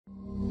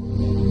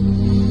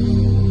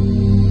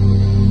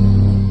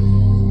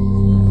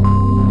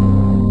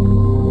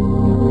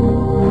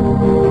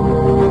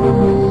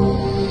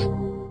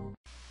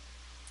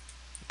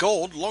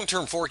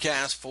long-term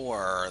forecast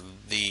for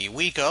the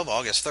week of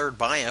August 3rd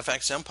by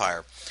FX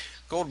Empire.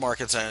 Gold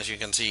markets, as you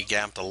can see,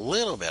 gapped a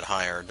little bit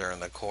higher during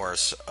the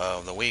course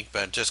of the week,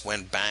 but just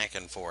went back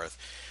and forth.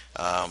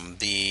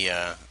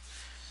 The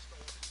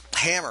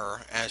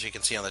hammer, as you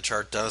can see on the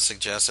chart, does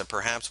suggest that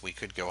perhaps we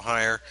could go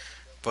higher,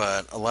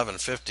 but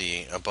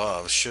 1150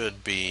 above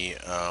should be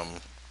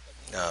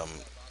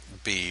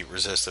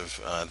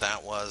resistive.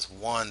 That was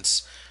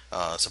once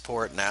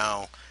support.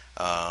 Now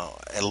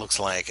it looks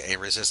like a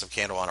resistive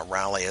candle on a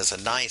rally is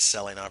a nice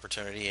selling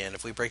opportunity, and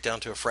if we break down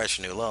to a fresh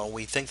new low,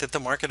 we think that the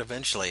market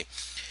eventually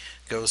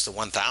goes to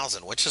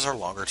 1000, which is our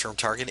longer term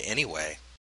target anyway.